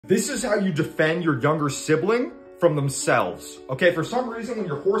This is how you defend your younger sibling from themselves. Okay, for some reason, when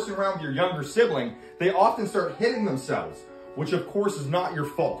you're horsing around with your younger sibling, they often start hitting themselves, which of course is not your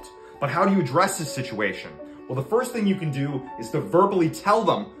fault. But how do you address this situation? Well, the first thing you can do is to verbally tell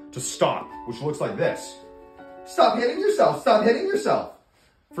them to stop, which looks like this. Stop hitting yourself, stop hitting yourself.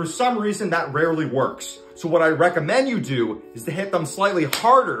 For some reason, that rarely works. So what I recommend you do is to hit them slightly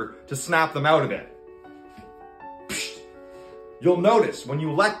harder to snap them out of it. You'll notice when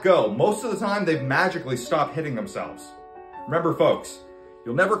you let go, most of the time they've magically stopped hitting themselves. Remember folks,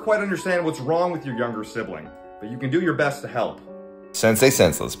 you'll never quite understand what's wrong with your younger sibling, but you can do your best to help. Sensei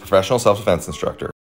Senseless, professional self-defense instructor.